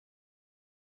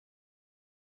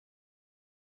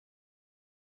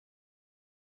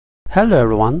Hello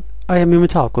everyone, I am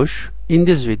Ümit Alkuş. In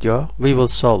this video, we will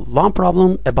solve one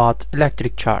problem about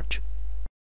electric charge.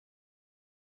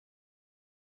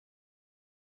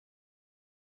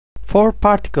 Four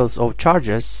particles of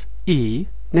charges E,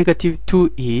 negative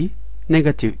 2e,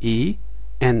 negative e,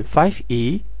 and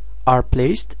 5e are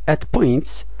placed at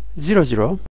points 0,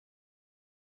 0,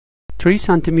 3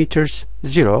 centimeters,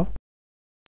 0,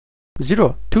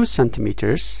 0, 2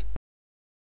 centimeters,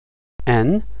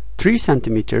 and 3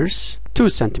 centimeters, 2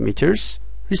 centimeters,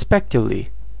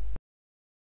 respectively.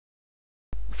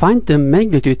 Find the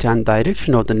magnitude and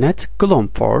direction of the net Coulomb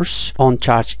force on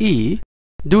charge E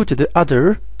due to the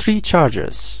other three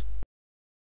charges.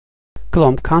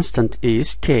 Coulomb constant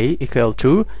is K equal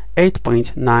to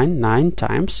 8.99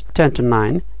 times 10 to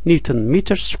 9 Newton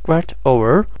meters squared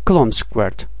over Coulomb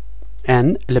squared,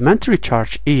 and elementary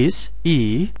charge is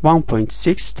E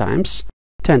 1.6 times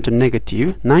 10 to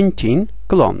negative 19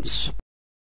 coulombs.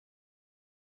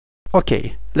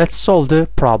 Okay, let's solve the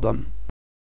problem.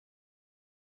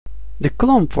 The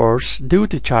Coulomb force due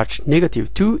to charge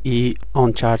negative 2e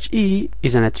on charge E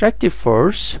is an attractive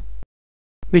force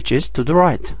which is to the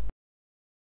right.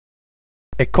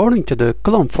 According to the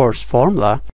Coulomb force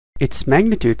formula, its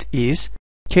magnitude is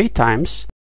K times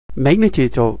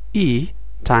magnitude of E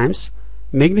times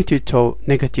magnitude of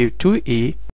negative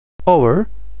 2e over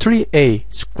 3a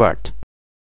squared,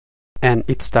 and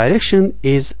its direction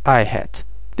is I hat,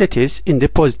 that is in the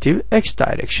positive x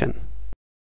direction.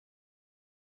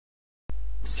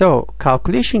 So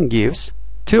calculation gives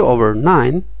 2 over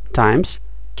 9 times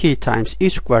k times e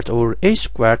squared over a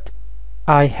squared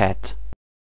I hat.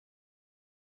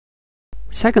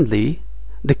 Secondly,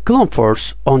 the Coulomb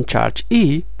force on charge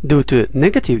E due to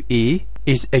negative e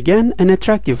is again an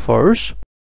attractive force,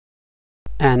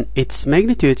 and its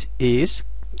magnitude is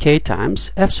K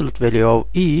times absolute value of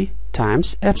E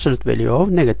times absolute value of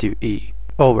negative E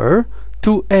over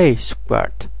 2a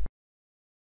squared,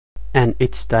 and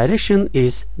its direction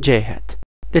is j hat,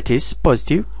 that is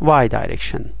positive y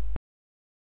direction.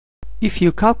 If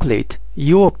you calculate,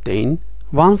 you obtain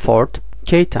 1/4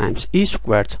 K times E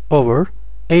squared over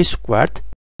a squared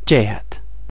j hat.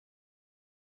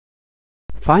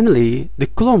 Finally, the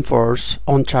Coulomb force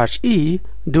on charge E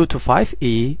due to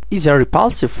 5e is a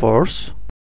repulsive force.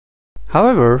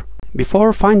 However,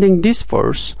 before finding this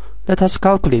force, let us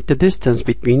calculate the distance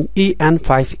between E and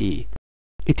 5e.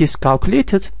 It is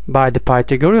calculated by the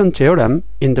Pythagorean theorem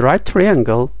in the right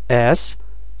triangle as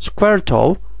square root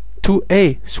of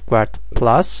 2a squared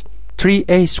plus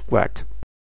 3a squared,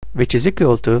 which is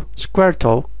equal to square root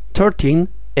of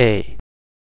 13a.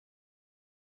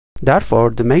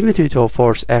 Therefore, the magnitude of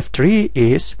force F3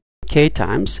 is K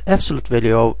times absolute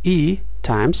value of E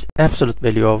times absolute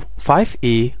value of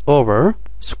 5e over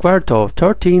square root of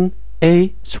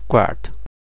 13a squared,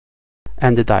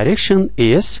 and the direction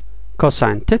is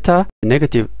cosine theta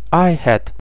negative I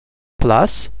hat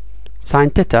plus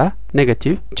sine theta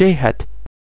negative j hat.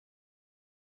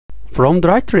 From the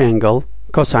right triangle,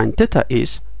 cosine theta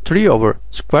is 3 over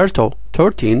square root of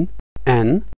 13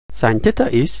 and sine theta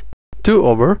is 2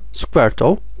 over square root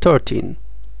of 13.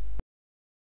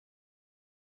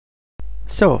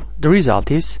 So the result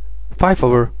is 5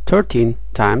 over 13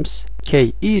 times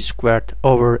k e squared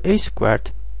over a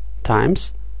squared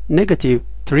times negative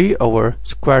 3 over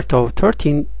square root of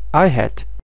 13 I hat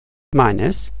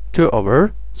minus 2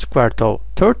 over square root of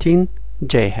 13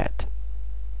 j hat.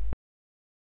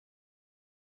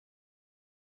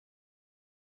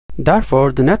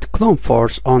 Therefore, the net Coulomb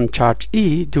force on charge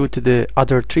E due to the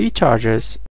other three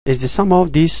charges is the sum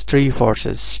of these three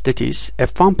forces, that is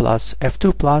F1 plus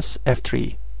F2 plus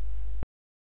F3.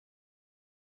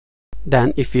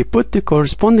 Then, if we put the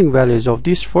corresponding values of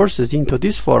these forces into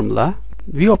this formula,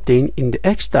 we obtain in the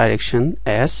x direction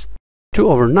as 2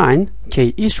 over 9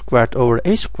 k e squared over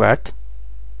a squared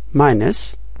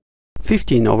minus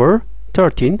 15 over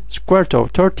 13 square root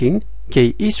of 13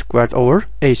 k e squared over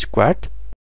a squared,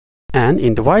 and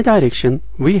in the y direction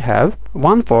we have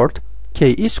 1/4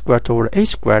 k e squared over a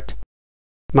squared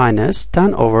minus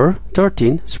 10 over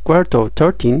 13 square root of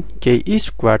 13 k e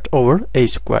squared over a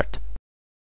squared.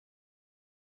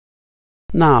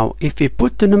 Now, if we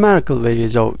put the numerical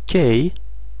values of k,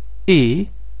 e,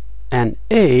 and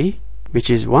a, which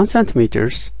is 1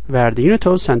 centimeters, where the unit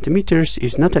of centimeters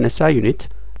is not an SI unit,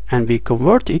 and we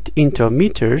convert it into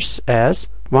meters as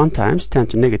 1 times 10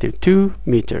 to negative 2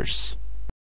 meters.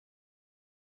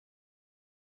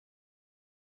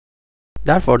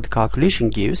 Therefore, the calculation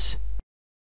gives,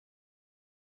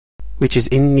 which is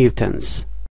in newtons,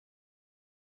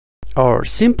 or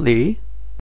simply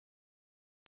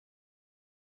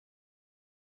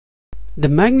The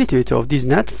magnitude of this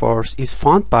net force is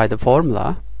found by the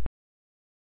formula,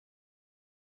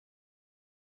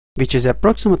 which is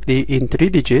approximately in 3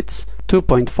 digits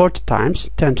 2.40 times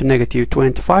 10 to negative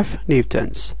 25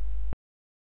 newtons.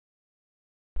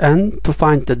 And to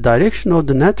find the direction of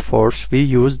the net force, we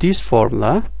use this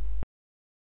formula.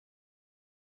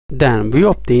 Then we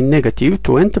obtain negative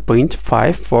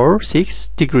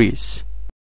 20.546 degrees.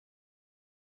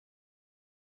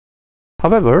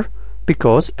 However,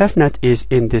 because Fnet is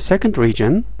in the second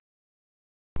region,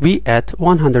 we add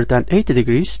 180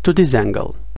 degrees to this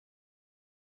angle.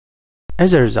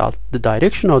 As a result, the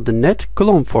direction of the net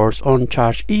Coulomb force on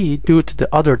charge E due to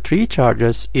the other three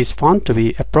charges is found to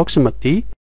be approximately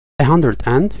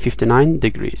 159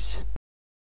 degrees.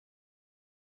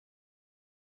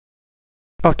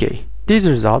 Okay, this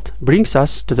result brings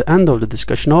us to the end of the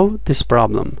discussion of this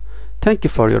problem. Thank you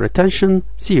for your attention.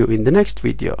 See you in the next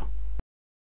video.